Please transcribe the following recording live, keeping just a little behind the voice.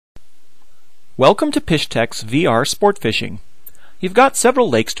Welcome to Pishtech's VR Sport Fishing. You've got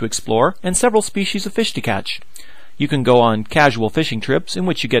several lakes to explore and several species of fish to catch. You can go on casual fishing trips in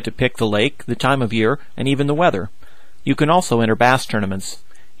which you get to pick the lake, the time of year, and even the weather. You can also enter bass tournaments.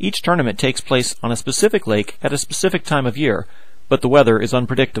 Each tournament takes place on a specific lake at a specific time of year, but the weather is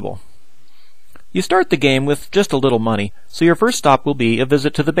unpredictable. You start the game with just a little money, so your first stop will be a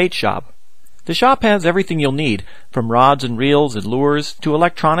visit to the bait shop. The shop has everything you'll need, from rods and reels and lures to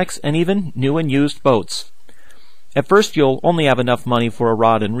electronics and even new and used boats. At first you'll only have enough money for a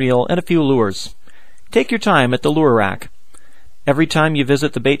rod and reel and a few lures. Take your time at the lure rack. Every time you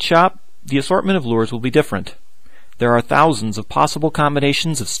visit the bait shop, the assortment of lures will be different. There are thousands of possible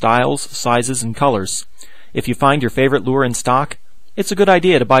combinations of styles, sizes, and colors. If you find your favorite lure in stock, it's a good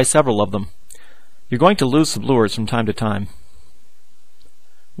idea to buy several of them. You're going to lose some lures from time to time.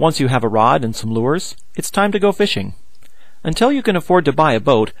 Once you have a rod and some lures, it's time to go fishing. Until you can afford to buy a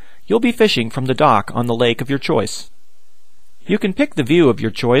boat, you'll be fishing from the dock on the lake of your choice. You can pick the view of your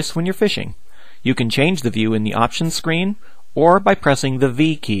choice when you're fishing. You can change the view in the options screen or by pressing the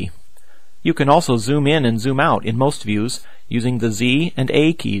V key. You can also zoom in and zoom out in most views using the Z and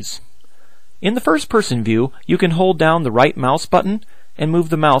A keys. In the first-person view, you can hold down the right mouse button and move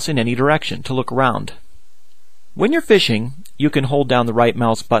the mouse in any direction to look around. When you're fishing, you can hold down the right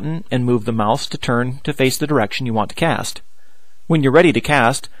mouse button and move the mouse to turn to face the direction you want to cast. When you're ready to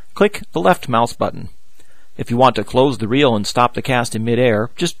cast, click the left mouse button. If you want to close the reel and stop the cast in mid-air,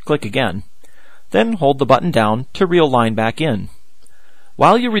 just click again. Then hold the button down to reel line back in.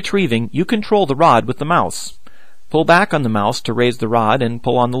 While you're retrieving, you control the rod with the mouse. Pull back on the mouse to raise the rod and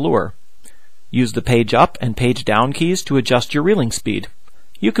pull on the lure. Use the page up and page down keys to adjust your reeling speed.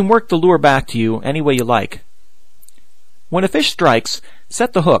 You can work the lure back to you any way you like. When a fish strikes,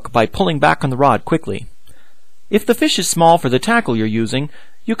 set the hook by pulling back on the rod quickly. If the fish is small for the tackle you're using,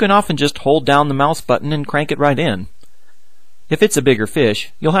 you can often just hold down the mouse button and crank it right in. If it's a bigger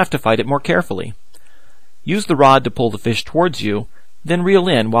fish, you'll have to fight it more carefully. Use the rod to pull the fish towards you, then reel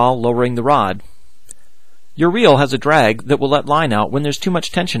in while lowering the rod. Your reel has a drag that will let line out when there's too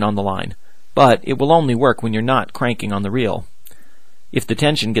much tension on the line, but it will only work when you're not cranking on the reel. If the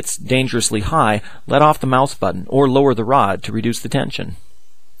tension gets dangerously high, let off the mouse button or lower the rod to reduce the tension.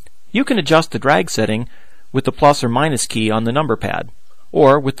 You can adjust the drag setting with the plus or minus key on the number pad,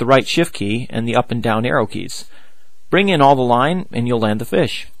 or with the right shift key and the up and down arrow keys. Bring in all the line and you'll land the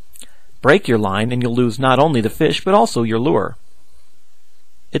fish. Break your line and you'll lose not only the fish but also your lure.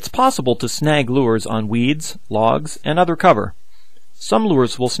 It's possible to snag lures on weeds, logs, and other cover. Some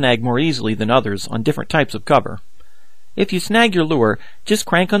lures will snag more easily than others on different types of cover. If you snag your lure, just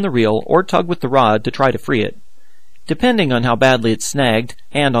crank on the reel or tug with the rod to try to free it. Depending on how badly it's snagged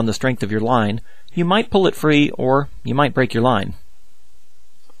and on the strength of your line, you might pull it free or you might break your line.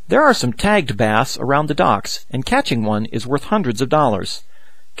 There are some tagged bass around the docks, and catching one is worth hundreds of dollars.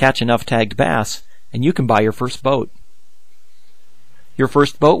 Catch enough tagged bass, and you can buy your first boat. Your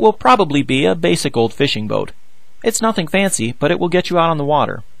first boat will probably be a basic old fishing boat. It's nothing fancy, but it will get you out on the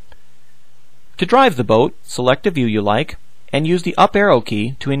water. To drive the boat, select a view you like, and use the up arrow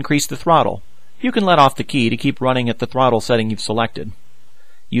key to increase the throttle. You can let off the key to keep running at the throttle setting you've selected.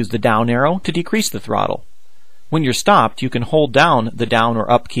 Use the down arrow to decrease the throttle. When you're stopped, you can hold down the down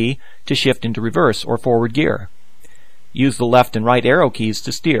or up key to shift into reverse or forward gear. Use the left and right arrow keys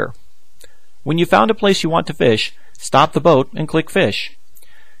to steer. When you found a place you want to fish, stop the boat and click Fish.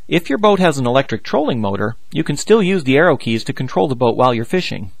 If your boat has an electric trolling motor, you can still use the arrow keys to control the boat while you're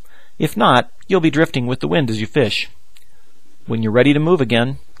fishing. If not, you'll be drifting with the wind as you fish. When you're ready to move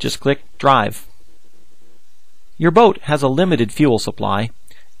again, just click Drive. Your boat has a limited fuel supply,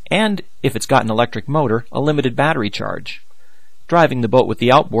 and, if it's got an electric motor, a limited battery charge. Driving the boat with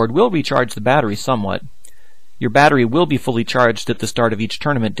the outboard will recharge the battery somewhat. Your battery will be fully charged at the start of each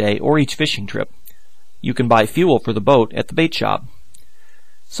tournament day or each fishing trip. You can buy fuel for the boat at the bait shop.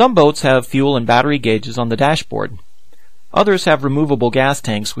 Some boats have fuel and battery gauges on the dashboard. Others have removable gas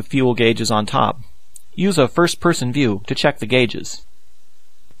tanks with fuel gauges on top. Use a first-person view to check the gauges.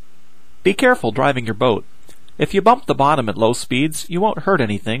 Be careful driving your boat. If you bump the bottom at low speeds, you won't hurt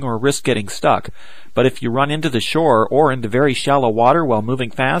anything or risk getting stuck, but if you run into the shore or into very shallow water while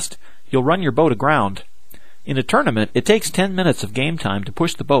moving fast, you'll run your boat aground. In a tournament, it takes 10 minutes of game time to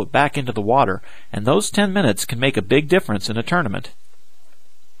push the boat back into the water, and those 10 minutes can make a big difference in a tournament.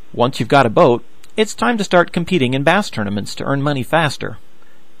 Once you've got a boat, it's time to start competing in bass tournaments to earn money faster.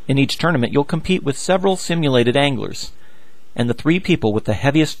 In each tournament, you'll compete with several simulated anglers, and the 3 people with the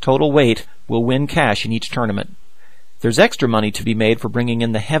heaviest total weight will win cash in each tournament. There's extra money to be made for bringing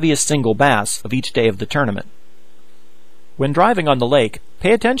in the heaviest single bass of each day of the tournament. When driving on the lake,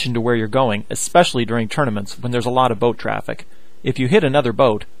 pay attention to where you're going, especially during tournaments when there's a lot of boat traffic. If you hit another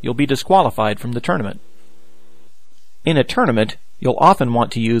boat, you'll be disqualified from the tournament. In a tournament, you'll often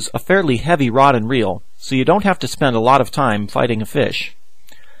want to use a fairly heavy rod and reel, so you don't have to spend a lot of time fighting a fish.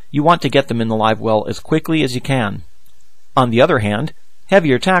 You want to get them in the live well as quickly as you can. On the other hand,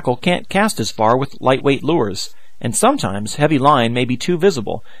 heavier tackle can't cast as far with lightweight lures, and sometimes heavy line may be too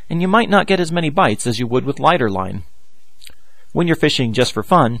visible, and you might not get as many bites as you would with lighter line. When you're fishing just for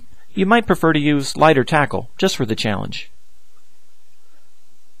fun, you might prefer to use lighter tackle, just for the challenge.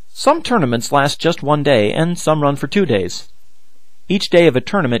 Some tournaments last just one day, and some run for 2 days. Each day of a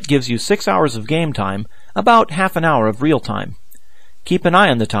tournament gives you 6 hours of game time, about half an hour of real time. Keep an eye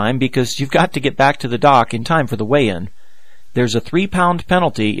on the time because you've got to get back to the dock in time for the weigh-in. There's a 3-pound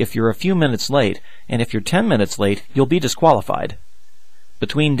penalty if you're a few minutes late, and if you're 10 minutes late, you'll be disqualified.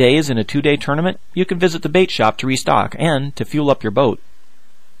 Between days in a 2-day tournament, you can visit the bait shop to restock and to fuel up your boat.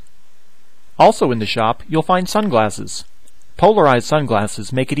 Also in the shop, you'll find sunglasses. Polarized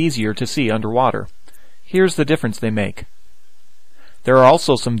sunglasses make it easier to see underwater. Here's the difference they make. There are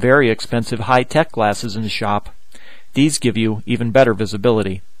also some very expensive high-tech glasses in the shop. These give you even better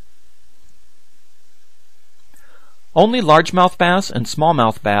visibility. Only largemouth bass and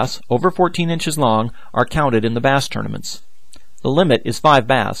smallmouth bass over 14 inches long are counted in the bass tournaments. The limit is 5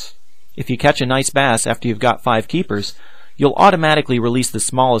 bass. If you catch a nice bass after you've got 5 keepers, you'll automatically release the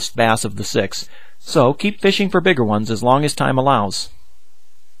smallest bass of the 6, so keep fishing for bigger ones as long as time allows.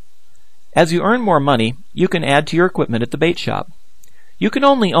 As you earn more money, you can add to your equipment at the bait shop. You can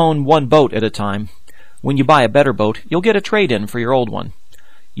only own one boat at a time. When you buy a better boat, you'll get a trade-in for your old one.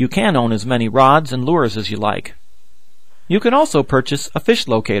 You can own as many rods and lures as you like. You can also purchase a fish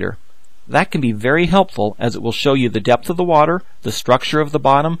locator. That can be very helpful as it will show you the depth of the water, the structure of the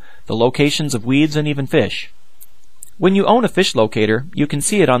bottom, the locations of weeds and even fish. When you own a fish locator, you can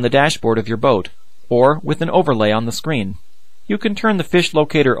see it on the dashboard of your boat, or with an overlay on the screen. You can turn the fish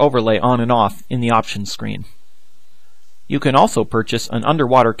locator overlay on and off in the options screen. You can also purchase an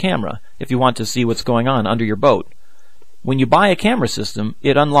underwater camera if you want to see what's going on under your boat. When you buy a camera system,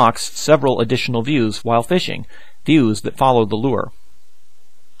 it unlocks several additional views while fishing, views that follow the lure.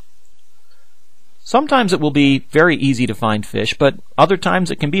 Sometimes it will be very easy to find fish, but other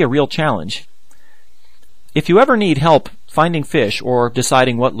times it can be a real challenge. If you ever need help finding fish or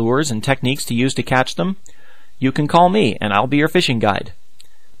deciding what lures and techniques to use to catch them, you can call me and I'll be your fishing guide.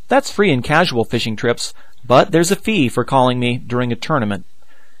 That's free in casual fishing trips, but there's a fee for calling me during a tournament.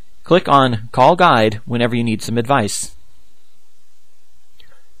 Click on Call Guide whenever you need some advice.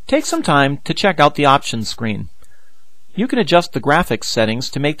 Take some time to check out the options screen. You can adjust the graphics settings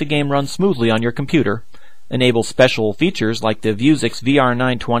to make the game run smoothly on your computer, enable special features like the Vuzix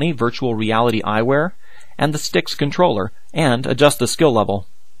VR920 virtual reality eyewear, and the Sticks controller, and adjust the skill level.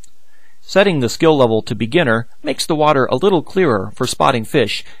 Setting the skill level to beginner makes the water a little clearer for spotting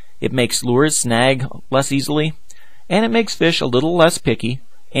fish. It makes lures snag less easily, and it makes fish a little less picky,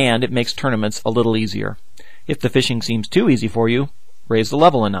 and it makes tournaments a little easier. If the fishing seems too easy for you, raise the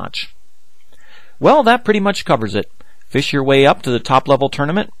level a notch. Well, that pretty much covers it. Fish your way up to the top level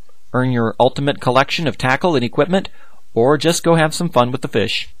tournament, earn your ultimate collection of tackle and equipment, or just go have some fun with the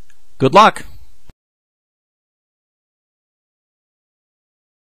fish. Good luck!